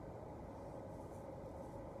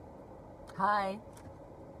Hi,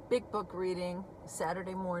 big book reading,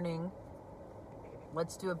 Saturday morning.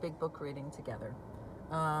 Let's do a big book reading together.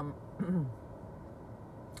 Um,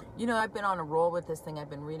 I've been on a roll with this thing. I've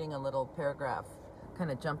been reading a little paragraph, kind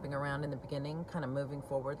of jumping around in the beginning, kind of moving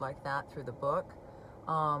forward like that through the book.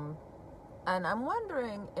 And I'm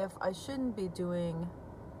wondering if I shouldn't be doing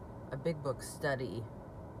a big book study,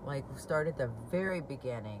 like start at the very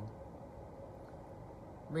beginning,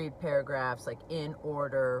 read paragraphs like in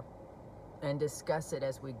order, and discuss it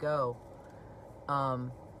as we go.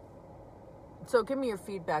 So give me your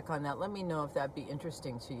feedback on that. Let me know if that'd be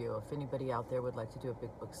interesting to you, if anybody out there would like to do a big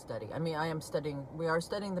book study. I mean, we are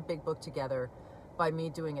studying the big book together by me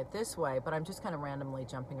doing it this way, but I'm just kind of randomly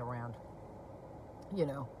jumping around. I don't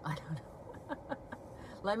know.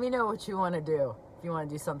 Let me know what you want to do, if you want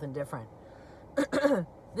to do something different.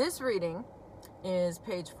 This reading is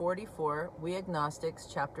page 44, We Agnostics,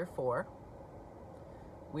 chapter 4.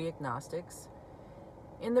 We Agnostics.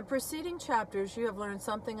 In the preceding chapters, you have learned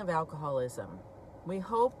something of alcoholism. We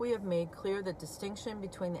hope we have made clear the distinction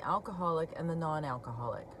between the alcoholic and the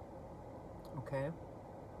non-alcoholic. Okay?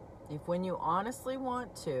 If when you honestly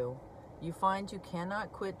want to, you find you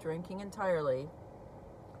cannot quit drinking entirely,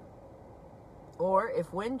 or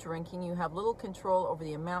if when drinking you have little control over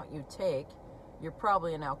the amount you take, you're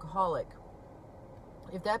probably an alcoholic.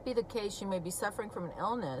 If that be the case, you may be suffering from an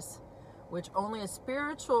illness which only a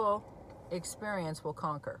spiritual experience will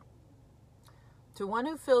conquer. To one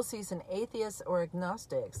who feels he's an atheist or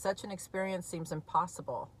agnostic, such an experience seems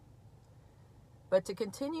impossible. But to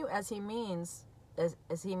continue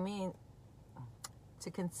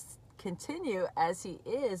continue as he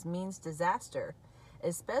is means disaster,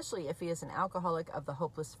 especially if he is an alcoholic of the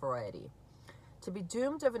hopeless variety. To be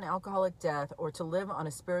doomed of an alcoholic death or to live on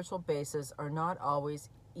a spiritual basis are not always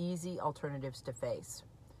easy alternatives to face.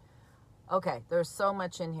 Okay, there's so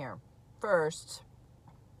much in here. First,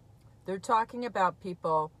 they're talking about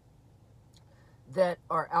people that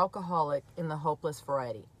are alcoholic in the hopeless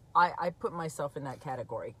variety. I put myself in that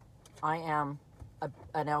category. I am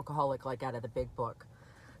an alcoholic, like out of the big book.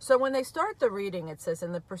 So when they start the reading, it says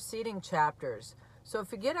in the preceding chapters. So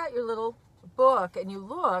if you get out your little book and you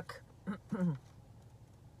look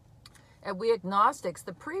at We Agnostics,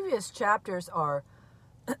 the previous chapters are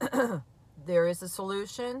there is a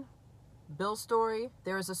solution, Bill's story,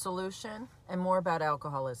 there is a solution, and more about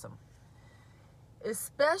alcoholism.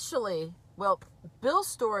 Especially, Bill's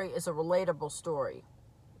story is a relatable story.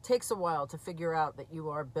 It takes a while to figure out that you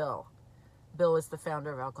are Bill. Bill is the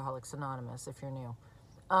founder of Alcoholics Anonymous, if you're new.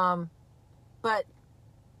 But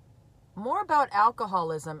more about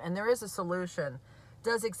alcoholism, and there is a solution,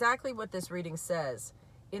 does exactly what this reading says.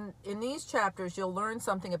 In these chapters, you'll learn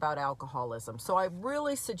something about alcoholism. So I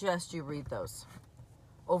really suggest you read those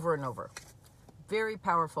over and over. Very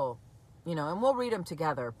powerful, and we'll read them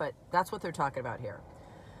together, but that's what they're talking about here.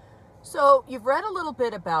 So you've read a little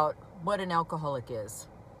bit about what an alcoholic is,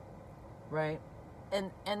 right?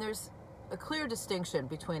 And there's a clear distinction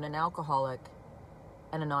between an alcoholic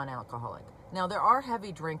and a non-alcoholic. Now, there are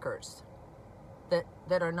heavy drinkers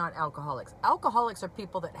that are not alcoholics. Alcoholics are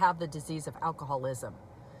people that have the disease of alcoholism.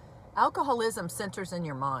 Alcoholism centers in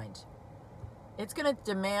your mind. It's going to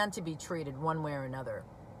demand to be treated one way or another.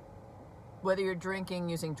 Whether you're drinking,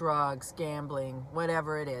 using drugs, gambling,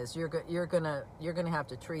 whatever it is, you're gonna have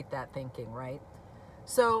to treat that thinking, right?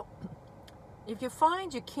 So if you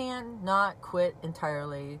find you cannot quit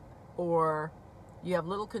entirely, or you have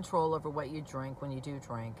little control over what you drink when you do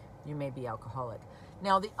drink, you may be alcoholic.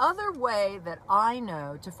 Now, the other way that I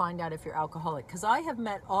know to find out if you're alcoholic, because I have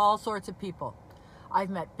met all sorts of people. I've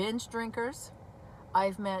met binge drinkers.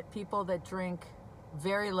 I've met people that drink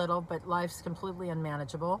very little, but life's completely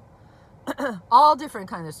unmanageable. All different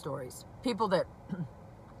kinds of stories. People that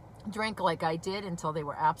drink like I did until they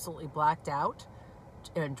were absolutely blacked out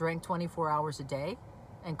and drank 24 hours a day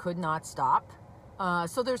and could not stop.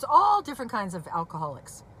 So there's all different kinds of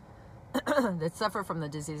alcoholics that suffer from the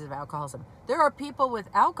disease of alcoholism. There are people with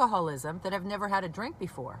alcoholism that have never had a drink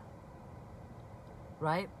before,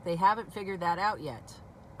 right? They haven't figured that out yet.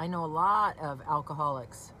 I know a lot of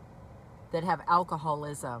alcoholics that have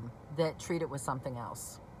alcoholism that treat it with something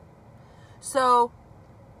else. So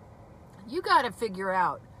you got to figure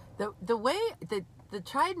out the way that the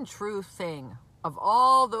tried and true thing of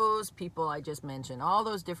all those people I just mentioned, all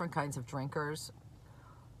those different kinds of drinkers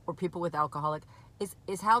or people with alcoholic,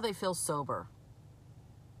 is how they feel sober.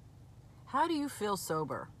 How do you feel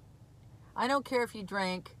sober? I don't care if you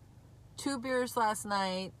drank 2 beers last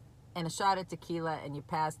night and a shot of tequila and you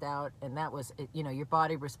passed out and that was, your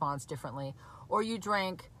body responds differently, or you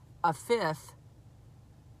drank a fifth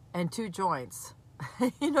and 2 joints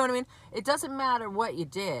You know what I mean? It doesn't matter what you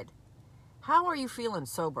did. How are you feeling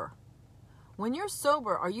sober? When you're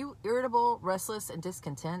sober, are you irritable, restless, and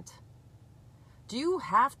discontent? Do you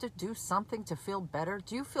have to do something to feel better?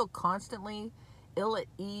 Do you feel constantly ill at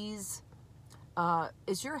ease?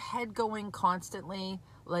 Is your head going constantly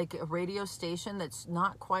like a radio station that's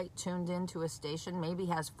not quite tuned into a station, maybe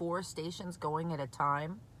has 4 stations going at a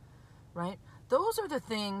time, right? Those are the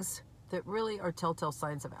things that really are telltale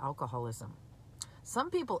signs of alcoholism.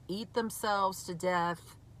 Some people eat themselves to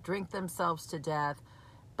death, drink themselves to death,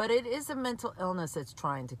 but it is a mental illness that's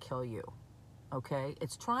trying to kill you, okay?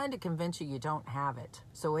 It's trying to convince you don't have it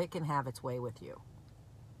so it can have its way with you,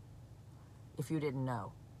 if you didn't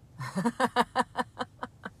know.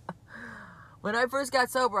 When I first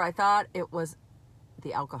got sober, I thought it was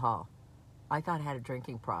the alcohol. I thought I had a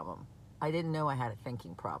drinking problem. I didn't know I had a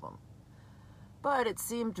thinking problem. But it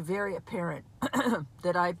seemed very apparent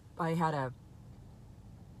that I had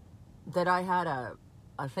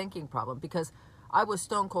a thinking problem, because I was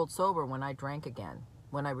stone cold sober when I drank again,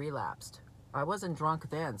 when I relapsed. I wasn't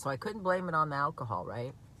drunk then, so I couldn't blame it on the alcohol,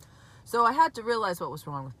 right? So I had to realize what was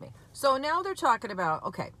wrong with me. So now they're talking about,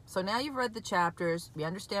 okay, so now you've read the chapters, you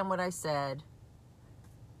understand what I said.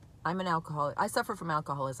 I'm an alcoholic. I suffer from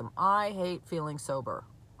alcoholism. I hate feeling sober.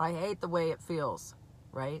 I hate the way it feels,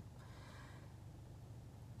 right?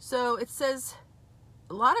 So it says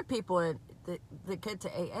a lot of people that get to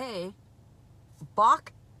AA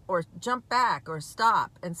balk or jump back or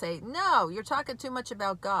stop and say, no, you're talking too much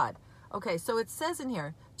about God. Okay, so it says in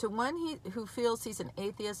here, to one who feels he's an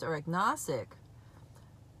atheist or agnostic,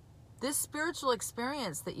 this spiritual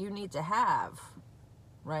experience that you need to have,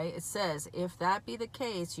 right? It says, if that be the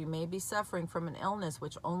case, you may be suffering from an illness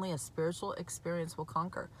which only a spiritual experience will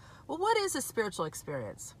conquer. Well, what is a spiritual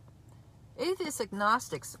experience? Atheists,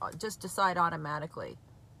 agnostics just decide automatically,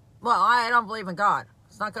 well, I don't believe in God.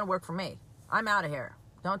 It's not going to work for me. I'm out of here.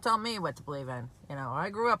 Don't tell me what to believe in. You know, I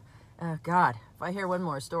grew up, God, if I hear one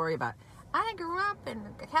more story about, I grew up in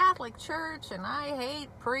the Catholic Church and I hate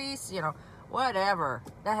priests, you know, whatever.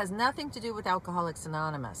 That has nothing to do with Alcoholics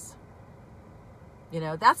Anonymous. You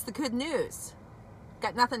know, that's the good news.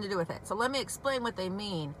 Got nothing to do with it. So let me explain what they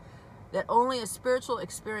mean, that only a spiritual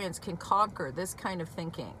experience can conquer this kind of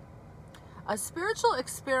thinking. A spiritual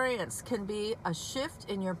experience can be a shift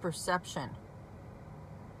in your perception.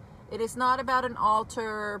 It is not about an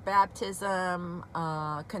altar, baptism,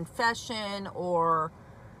 confession, or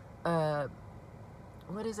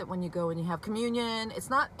what is it when you go and you have communion? It's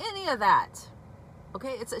not any of that.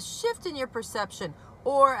 Okay, it's a shift in your perception,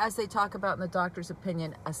 or as they talk about in the doctor's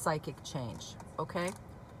opinion, a psychic change. Okay,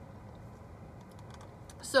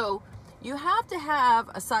 so you have to have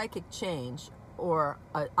a psychic change, or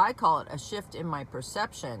I call it a shift in my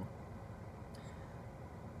perception.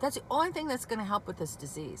 That's the only thing that's going to help with this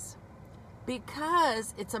disease,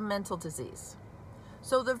 because it's a mental disease.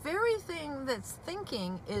 So the very thing that's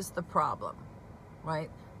thinking is the problem, right?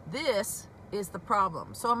 This is the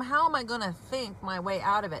problem. So how am I going to think my way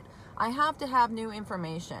out of it? I have to have new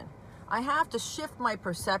information. I have to shift my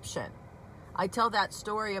perception. I tell that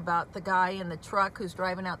story about the guy in the truck who's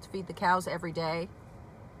driving out to feed the cows every day,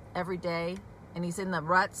 and he's in the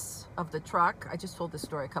ruts of the truck. I just told this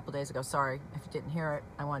story a couple days ago. Sorry if you didn't hear it.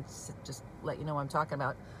 I wanted to just let you know what I'm talking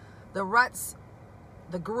about. The ruts,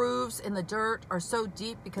 the grooves in the dirt are so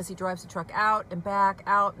deep because he drives the truck out and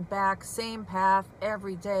back, same path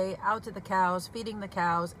every day, out to the cows, feeding the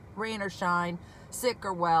cows, rain or shine, sick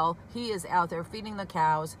or well, he is out there feeding the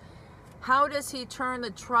cows. How does he turn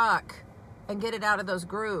the truck and get it out of those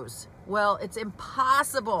grooves? Well, it's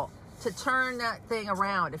impossible to turn that thing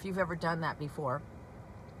around if you've ever done that before.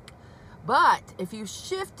 But if you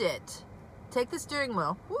shift it, take the steering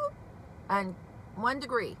wheel, whoop, and 1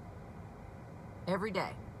 degree every day,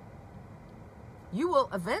 you will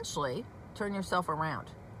eventually turn yourself around.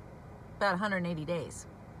 About 180 days.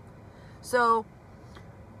 So,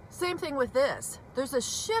 same thing with this. There's a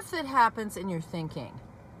shift that happens in your thinking,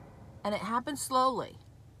 and it happens slowly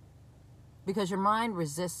because your mind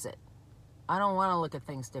resists it. I don't want to look at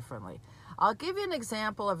things differently. I'll give you an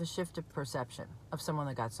example of a shift of perception of someone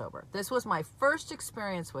that got sober. This was my first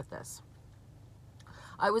experience with this.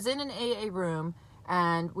 I was in an AA room,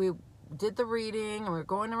 and we did the reading, and we were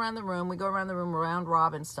going around the room. We go around the room round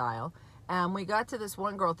robin style, and we got to this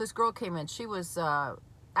one girl. This girl came in. She was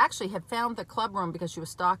actually had found the club room because she was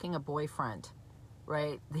stalking a boyfriend,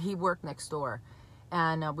 right? He worked next door,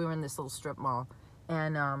 and we were in this little strip mall,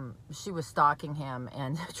 and she was stalking him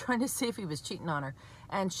and trying to see if he was cheating on her.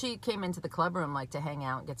 And she came into the club room like to hang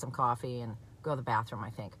out and get some coffee and go to the bathroom, I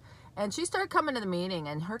think. And she started coming to the meeting,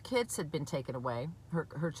 and her kids had been taken away,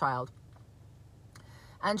 her child.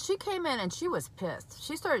 And she came in and she was pissed.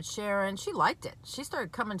 She started sharing. She liked it. She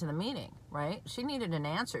started coming to the meeting, right? She needed an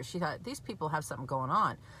answer. She thought, these people have something going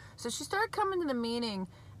on. So she started coming to the meeting,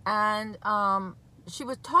 and she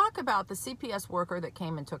would talk about the CPS worker that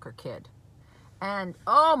came and took her kid. And,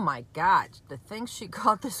 oh my God, the things she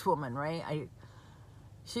called this woman, right?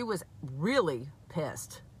 She was really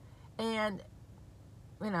pissed. And,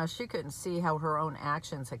 you know, she couldn't see how her own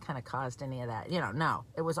actions had kind of caused any of that. You know, no.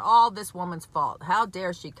 It was all this woman's fault. How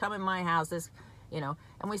dare she come in my house, this, you know.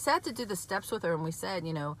 And we sat to do the steps with her, and we said,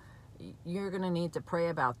 you know, you're going to need to pray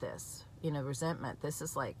about this. You know, resentment. This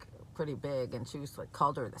is, like, pretty big. And she was, like,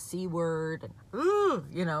 called her the C word. And, ooh,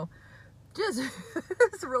 you know, just,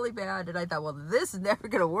 it's really bad. And I thought, well, this is never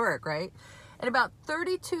going to work, right? And about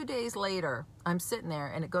 32 days later, I'm sitting there,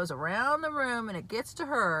 and it goes around the room, and it gets to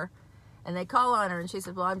her. And they call on her, and she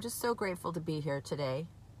said, well, I'm just so grateful to be here today.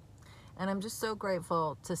 And I'm just so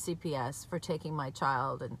grateful to CPS for taking my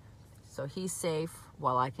child, and so he's safe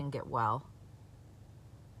while I can get well.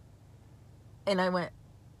 And I went,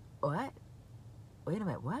 what? Wait a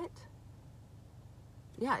minute, what?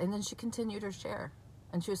 Yeah, and then she continued her share.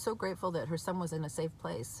 And she was so grateful that her son was in a safe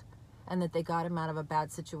place and that they got him out of a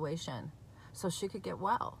bad situation so she could get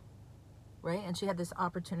well, right? And she had this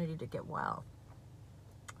opportunity to get well.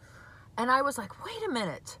 And I was like, wait a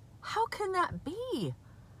minute, how can that be?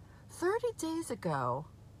 30 days ago,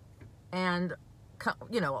 and,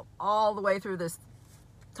 you know, all the way through this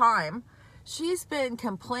time, she's been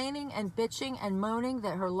complaining and bitching and moaning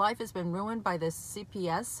that her life has been ruined by this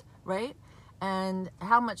CPS, right? And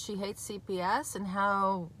how much she hates CPS and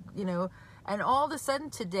how, you know, and all of a sudden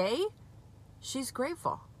today, she's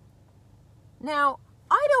grateful. Now,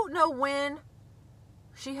 I don't know when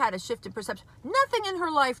she had a shift in perception. Nothing in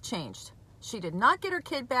her life changed. She did not get her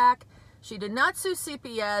kid back. She did not sue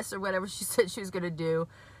CPS or whatever she said she was going to do.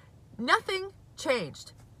 Nothing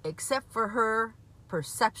changed except for her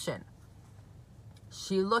perception.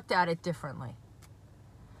 She looked at it differently.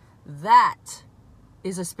 That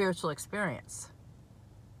is a spiritual experience.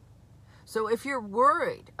 So if you're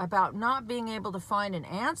worried about not being able to find an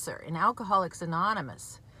answer in Alcoholics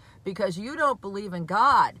Anonymous because you don't believe in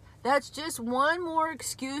God, that's just one more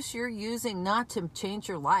excuse you're using not to change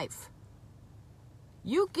your life.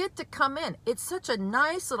 You get to come in. It's such a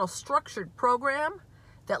nice little structured program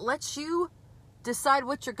that lets you decide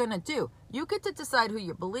what you're going to do. You get to decide who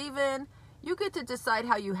you believe in. You get to decide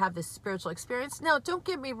how you have this spiritual experience. Now, don't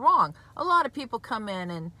get me wrong. A lot of people come in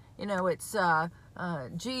and, you know, it's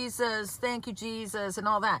Jesus, thank you, Jesus, and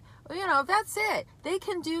all that. Well, you know, that's it. They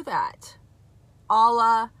can do that.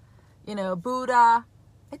 Allah, you know, Buddha.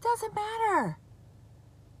 It doesn't matter.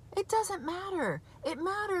 It doesn't matter. It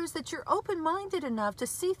matters that you're open-minded enough to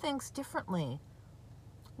see things differently.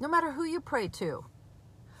 No matter who you pray to.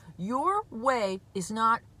 Your way is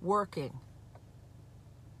not working.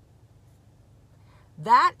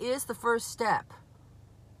 That is the first step.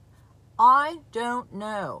 I don't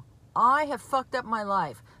know. I have fucked up my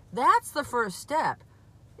life. That's the first step.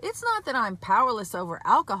 It's not that I'm powerless over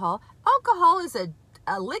alcohol. Alcohol is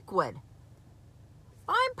a liquid.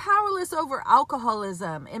 I'm powerless over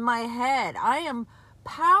alcoholism in my head. I am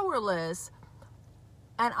powerless,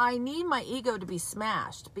 and I need my ego to be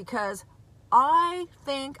smashed because I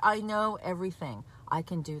think I know everything. I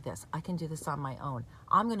can do this. I can do this on my own.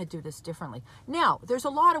 I'm going to do this differently. Now, there's a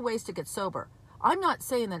lot of ways to get sober. I'm not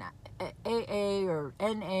saying that AA or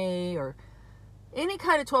NA or any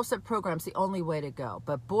kind of 12-step program is the only way to go.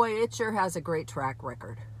 But boy, it sure has a great track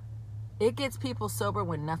record. It gets people sober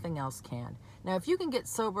when nothing else can. Now, if you can get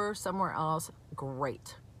sober somewhere else,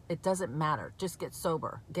 great. It doesn't matter. Just get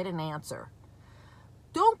sober. Get an answer.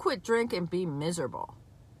 Don't quit drinking and be miserable.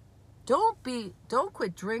 Don't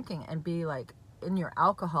quit drinking and be like in your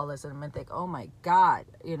alcoholism and think, oh my God,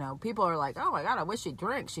 you know, people are like, oh my God, I wish she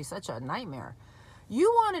drinks. She's such a nightmare. You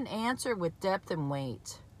want an answer with depth and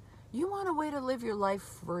weight. You want a way to live your life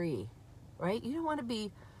free, right? You don't want to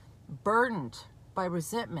be burdened by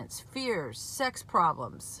resentments, fears, sex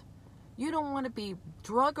problems. You don't want to be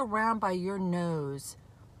drug around by your nose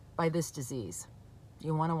by this disease.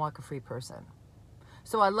 You want to walk a free person.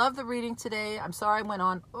 So I love the reading today. I'm sorry I went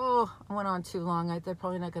on. Oh, I went on too long. They're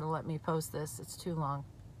probably not going to let me post this. It's too long.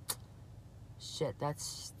 Shit, that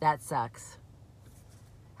sucks.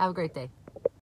 Have a great day.